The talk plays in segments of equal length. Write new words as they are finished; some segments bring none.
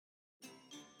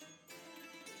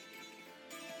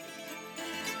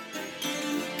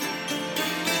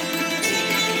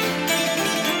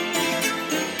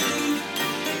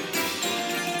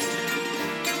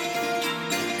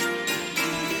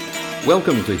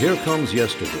Welcome to Here Comes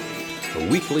Yesterday, a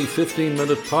weekly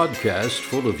 15-minute podcast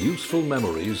full of useful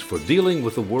memories for dealing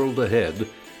with the world ahead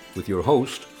with your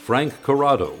host, Frank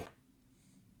Corrado.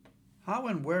 How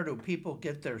and where do people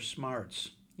get their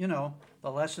smarts? You know,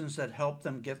 the lessons that help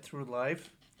them get through life.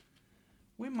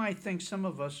 We might think some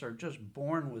of us are just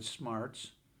born with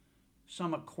smarts.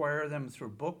 Some acquire them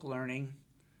through book learning,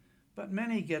 but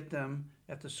many get them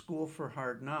at the School for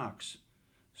Hard Knocks.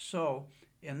 So,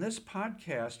 in this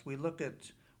podcast, we look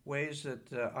at ways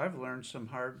that I've learned some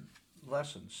hard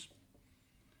lessons.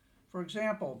 For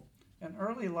example, an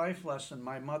early life lesson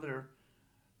my mother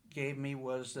gave me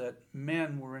was that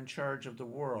men were in charge of the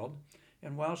world,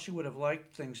 and while she would have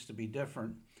liked things to be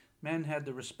different, men had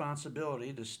the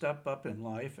responsibility to step up in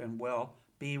life and, well,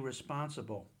 be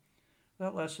responsible.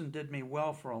 That lesson did me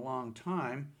well for a long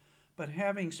time, but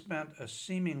having spent a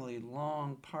seemingly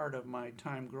long part of my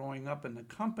time growing up in the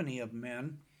company of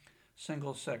men,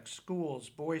 single-sex schools,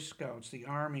 Boy Scouts, the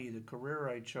Army, the career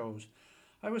I chose,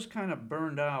 I was kind of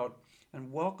burned out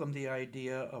and welcomed the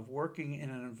idea of working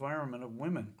in an environment of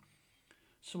women.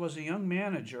 So as a young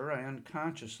manager, I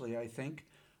unconsciously, I think,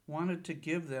 wanted to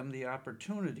give them the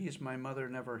opportunities my mother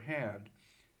never had.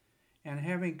 And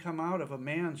having come out of a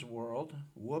man's world,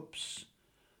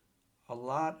 a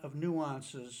lot of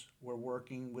nuances were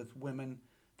working with women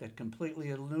that completely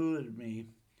eluded me,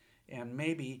 and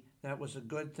maybe that was a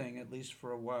good thing, at least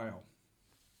for a while.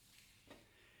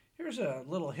 Here's a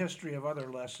little history of other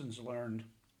lessons learned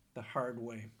the hard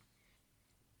way.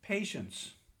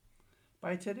 Patience.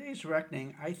 By today's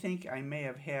reckoning, I think I may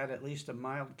have had at least a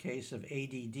mild case of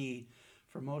ADD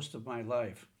for most of my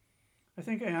life. I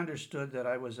think I understood that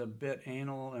I was a bit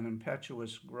anal and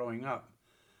impetuous growing up.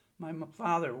 My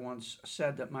father once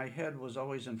said that my head was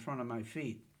always in front of my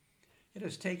feet. It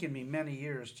has taken me many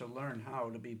years to learn how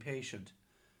to be patient.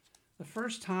 The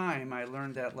first time I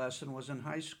learned that lesson was in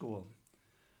high school.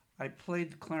 I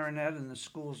played clarinet in the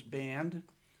school's band.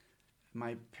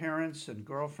 My parents and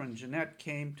girlfriend Jeanette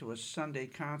came to a Sunday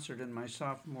concert in my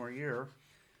sophomore year,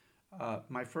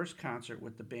 my first concert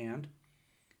with the band.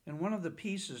 In one of the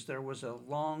pieces, there was a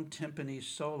long timpani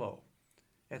solo.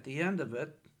 At the end of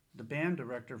it, the band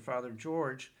director, Father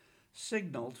George,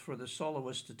 signaled for the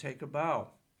soloist to take a bow.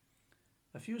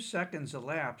 A few seconds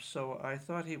elapsed, so I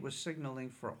thought he was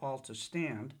signaling for all to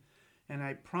stand, and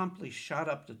I promptly shot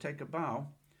up to take a bow,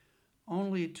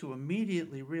 only to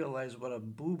immediately realize what a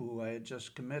boo-boo I had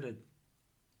just committed.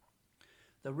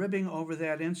 The ribbing over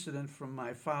that incident from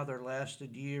my father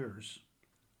lasted years.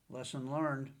 Lesson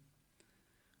learned.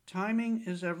 Timing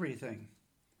is everything.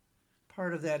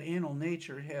 Part of that anal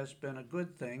nature has been a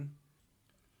good thing.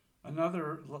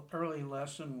 Another early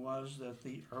lesson was that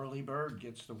the early bird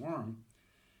gets the worm.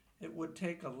 It would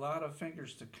take a lot of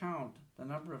fingers to count the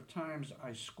number of times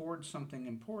I scored something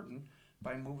important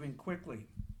by moving quickly.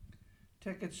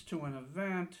 Tickets to an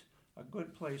event, a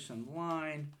good place in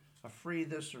line, a free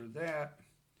this or that.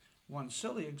 One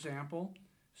silly example,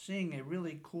 seeing a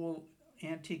really cool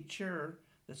antique chair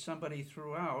that somebody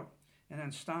threw out and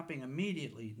then stopping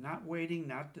immediately, not waiting,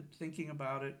 not thinking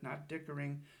about it, not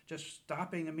dickering, just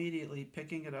stopping immediately,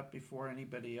 picking it up before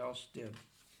anybody else did.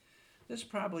 This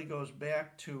probably goes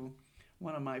back to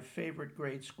one of my favorite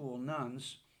grade school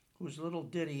nuns, whose little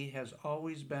ditty has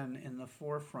always been in the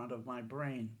forefront of my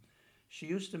brain. She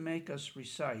used to make us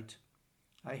recite,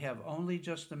 "I have only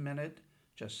just a minute,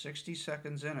 just 60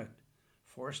 seconds in it.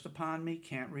 Forced upon me,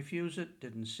 can't refuse it,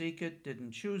 didn't seek it,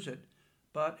 didn't choose it,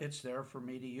 but it's there for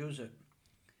me to use it."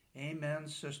 Amen,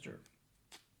 sister.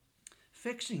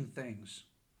 Fixing things.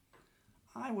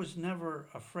 I was never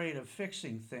afraid of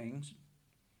fixing things,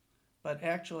 but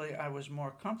actually I was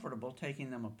more comfortable taking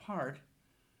them apart.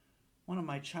 One of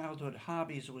my childhood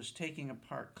hobbies was taking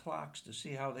apart clocks to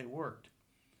see how they worked.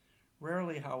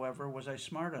 Rarely, however, was I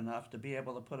smart enough to be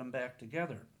able to put them back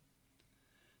together.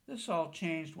 This all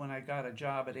changed when I got a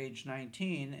job at age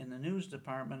 19 in the news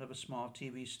department of a small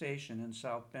TV station in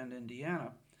South Bend,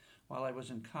 Indiana, while I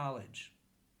was in college.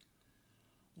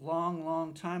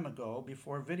 Long time ago,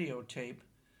 before videotape,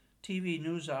 TV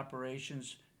news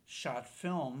operations shot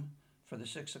film for the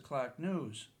 6 o'clock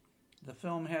news. The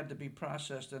film had to be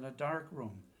processed in a dark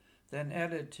room, then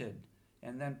edited,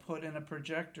 and then put in a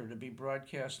projector to be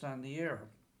broadcast on the air.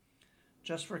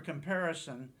 Just for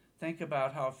comparison, think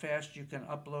about how fast you can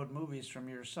upload movies from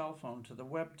your cell phone to the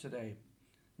web today.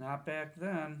 Not back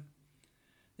then.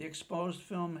 The exposed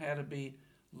film had to be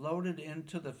loaded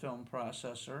into the film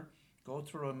processor, go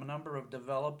through a number of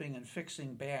developing and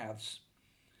fixing baths.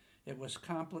 It was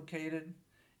complicated,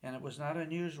 and it was not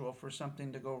unusual for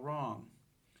something to go wrong.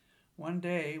 One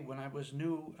day, when I was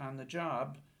new on the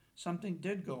job, something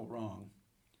did go wrong.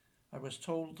 A was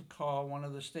told to call one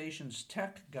of the station's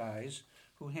tech guys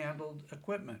who handled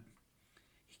equipment.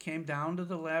 He came down to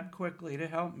the lab quickly to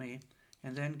help me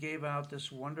and then gave out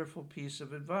this wonderful piece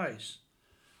of advice.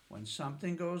 When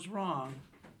something goes wrong,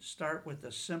 start with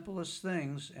the simplest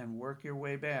things and work your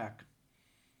way back.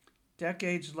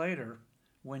 Decades later,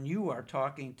 when you are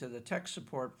talking to the tech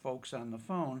support folks on the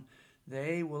phone,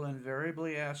 they will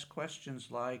invariably ask questions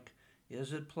like,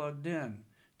 is it plugged in?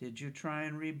 Did you try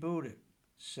and reboot it?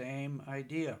 Same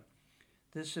idea.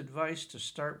 This advice to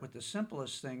start with the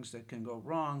simplest things that can go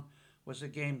wrong was a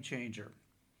game changer.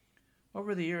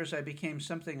 Over the years, I became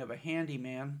something of a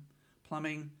handyman,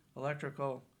 plumbing,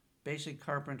 electrical, basic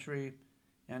carpentry,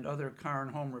 and other car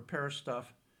and home repair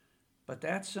stuff. But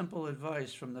that simple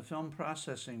advice from the film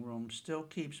processing room still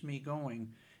keeps me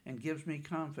going and gives me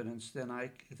confidence that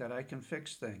I can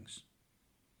fix things.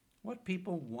 What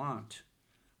people want?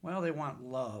 Well, they want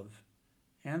love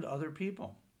and other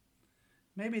people.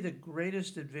 Maybe the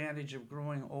greatest advantage of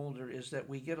growing older is that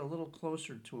we get a little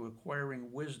closer to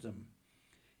acquiring wisdom,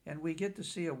 and we get to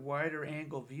see a wider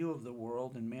angle view of the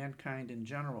world and mankind in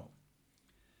general.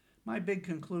 My big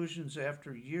conclusions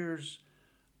after years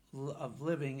of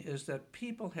living is that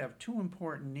people have two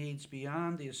important needs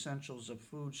beyond the essentials of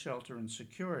food, shelter, and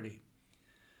security.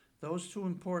 Those two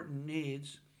important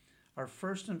needs are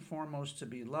first and foremost to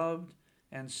be loved,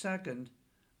 and second,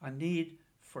 a need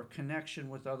for connection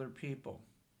with other people.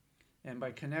 And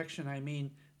by connection, I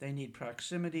mean they need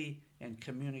proximity and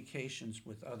communications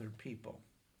with other people.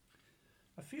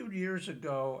 A few years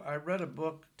ago, I read a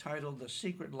book titled The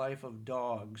Secret Life of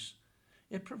Dogs.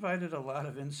 It provided a lot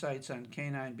of insights on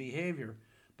canine behavior,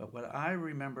 but what I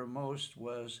remember most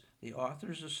was the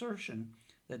author's assertion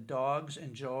that dogs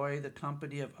enjoy the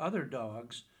company of other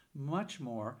dogs much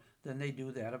more than they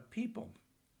do that of people.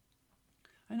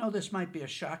 I know this might be a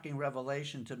shocking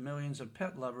revelation to millions of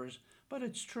pet lovers, but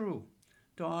it's true.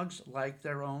 Dogs like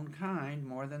their own kind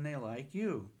more than they like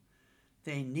you.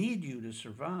 They need you to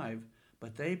survive,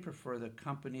 but they prefer the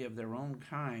company of their own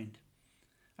kind.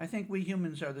 I think we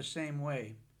humans are the same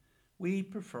way. We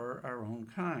prefer our own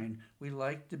kind. We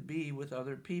like to be with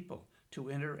other people, to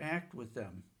interact with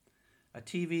them. A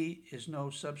TV is no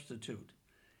substitute.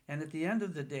 And at the end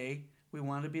of the day, we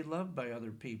want to be loved by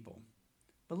other people.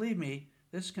 Believe me,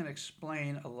 this can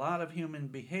explain a lot of human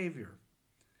behavior.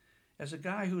 As a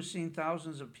guy who's seen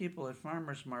thousands of people at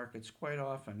farmers markets quite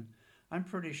often, I'm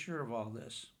pretty sure of all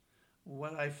this.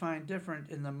 What I find different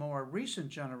in the more recent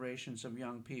generations of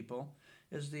young people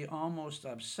is the almost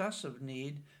obsessive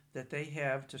need that they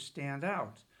have to stand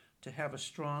out, to have a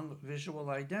strong visual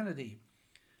identity,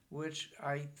 which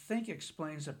I think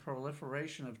explains the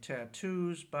proliferation of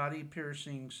tattoos, body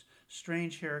piercings,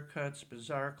 strange haircuts,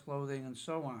 bizarre clothing, and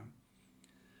so on.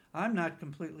 I'm not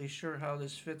completely sure how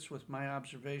this fits with my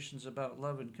observations about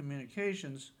love and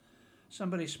communications.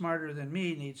 Somebody smarter than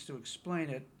me needs to explain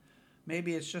it.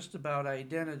 Maybe it's just about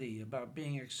identity, about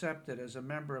being accepted as a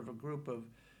member of a group of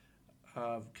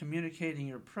communicating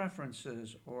your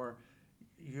preferences or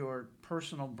your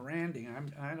personal branding.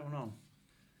 I don't know.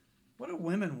 What do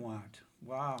women want?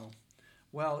 Wow.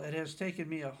 Well, it has taken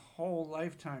me a whole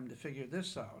lifetime to figure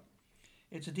this out.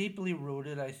 It's deeply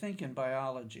rooted, I think, in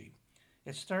biology.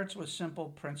 It starts with simple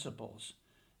principles.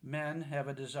 Men have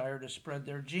a desire to spread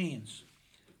their genes.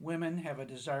 Women have a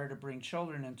desire to bring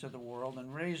children into the world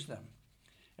and raise them.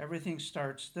 Everything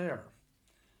starts there.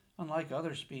 Unlike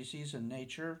other species in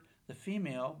nature, the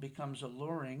female becomes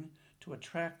alluring to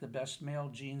attract the best male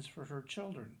genes for her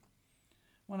children.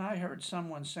 When I heard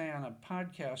someone say on a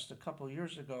podcast a couple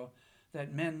years ago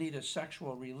that men need a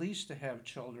sexual release to have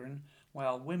children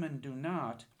while women do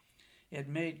not, it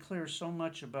made clear so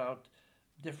much about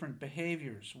different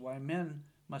behaviors, why men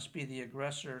must be the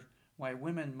aggressor, why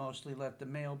women mostly let the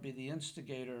male be the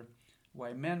instigator,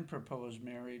 why men propose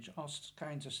marriage, all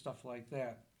kinds of stuff like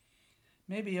that.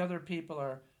 Maybe other people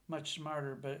are much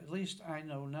smarter, but at least I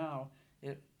know now,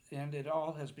 it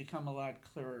all has become a lot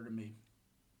clearer to me.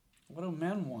 What do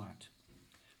men want?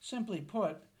 Simply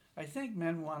put, I think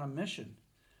men want a mission.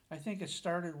 I think it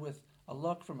started with a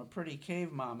look from a pretty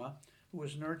cave mama who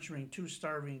was nurturing two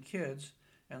starving kids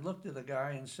and looked at the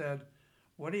guy and said,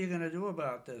 "What are you going to do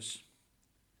about this?"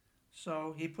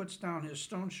 So he puts down his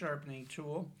stone sharpening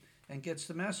tool and gets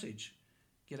the message.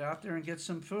 Get out there and get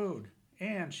some food.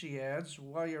 And, she adds,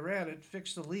 while you're at it,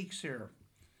 fix the leaks here.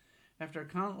 After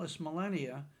countless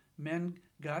millennia, men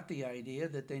got the idea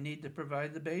that they need to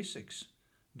provide the basics.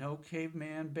 No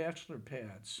caveman bachelor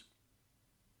pads.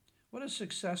 What does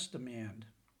success demand?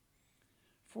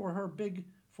 For her big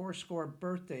 40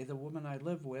 birthday, the woman I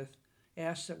live with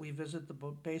asked that we visit the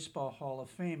Baseball Hall of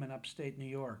Fame in upstate New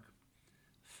York.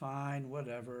 Fine,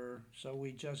 whatever. So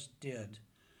we just did.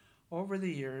 Over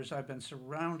the years, I've been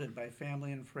surrounded by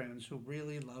family and friends who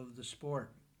really love the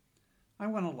sport. I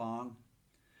went along,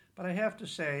 but I have to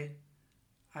say,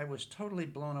 I was totally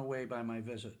blown away by my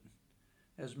visit.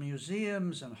 As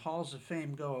museums and halls of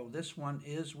fame go, this one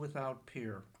is without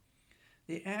peer.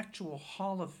 The actual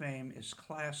Hall of Fame is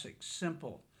classic,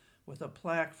 simple, with a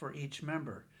plaque for each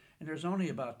member, and there's only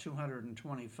about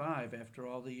 225 after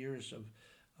all the years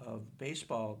of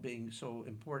baseball being so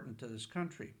important to this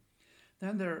country.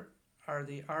 Then there are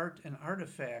the art and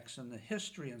artifacts and the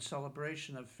history and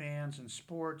celebration of fans and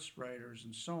sports writers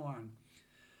and so on.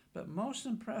 But most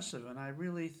impressive, and I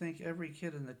really think every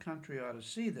kid in the country ought to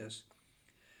see this,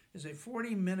 is a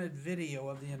 40-minute video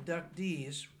of the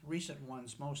inductees, recent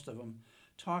ones, most of them,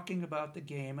 talking about the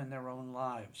game and their own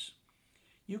lives.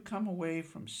 You come away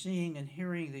from seeing and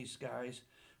hearing these guys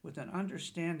with an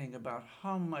understanding about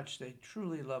how much they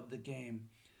truly love the game,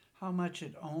 how much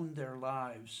it owned their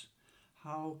lives,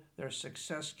 how their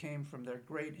success came from their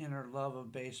great inner love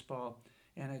of baseball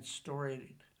and its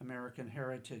storied American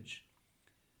heritage.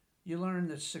 You learn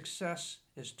that success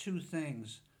is two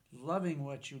things: loving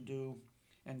what you do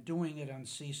and doing it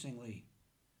unceasingly.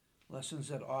 Lessons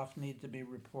that often need to be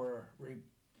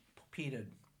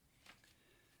repeated.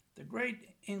 The great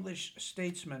English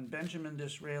statesman Benjamin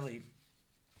Disraeli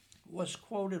was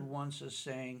quoted once as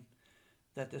saying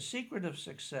that the secret of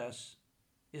success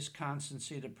is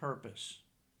constancy to purpose.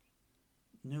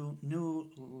 New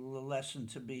lesson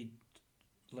to be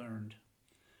learned.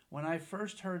 When I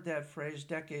first heard that phrase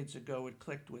decades ago, it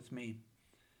clicked with me.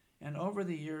 And over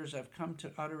the years, I've come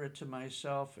to utter it to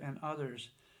myself and others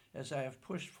as I have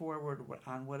pushed forward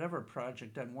on whatever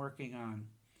project I'm working on.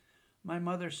 My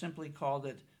mother simply called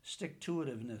it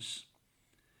stick-to-itiveness.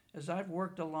 As I've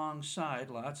worked alongside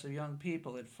lots of young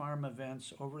people at farm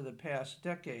events over the past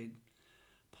decade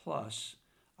plus,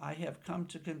 I have come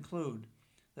to conclude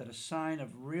that a sign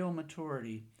of real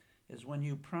maturity is when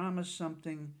you promise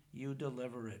something, you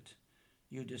deliver it.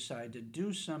 You decide to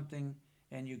do something,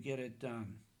 and you get it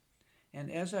done. And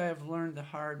as I have learned the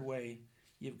hard way,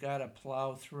 you've got to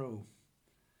plow through.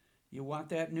 You want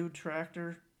that new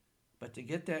tractor, but to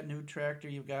get that new tractor,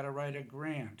 you've got to write a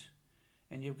grant.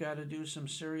 And you've got to do some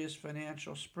serious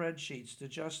financial spreadsheets to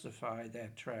justify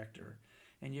that tractor.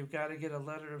 And you've got to get a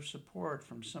letter of support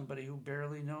from somebody who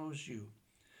barely knows you.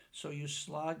 So you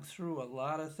slog through a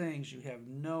lot of things you have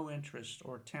no interest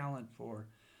or talent for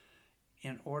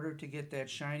in order to get that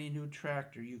shiny new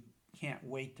tractor you can't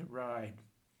wait to ride.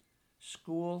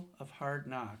 School of hard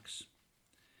knocks.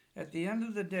 At the end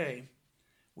of the day,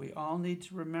 we all need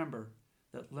to remember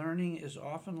that learning is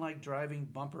often like driving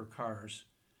bumper cars.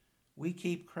 We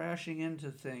keep crashing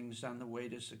into things on the way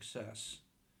to success.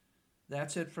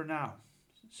 That's it for now.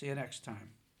 See you next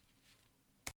time.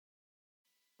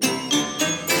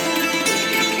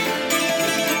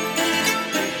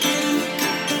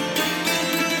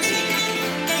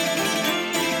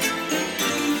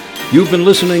 You've been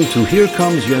listening to Here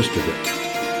Comes Yesterday,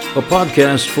 a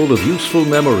podcast full of useful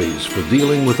memories for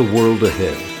dealing with the world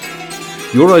ahead.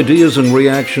 Your ideas and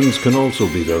reactions can also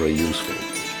be very useful.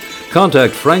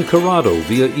 Contact Frank Corrado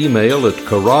via email at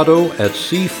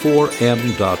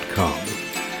corrado@c4m.com.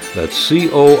 That's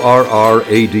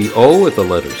CORRADO at the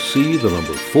letter C, the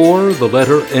number 4, the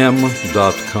letter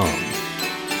M.com.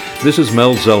 This is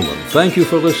Mel Zellman. Thank you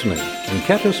for listening, and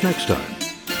catch us next time.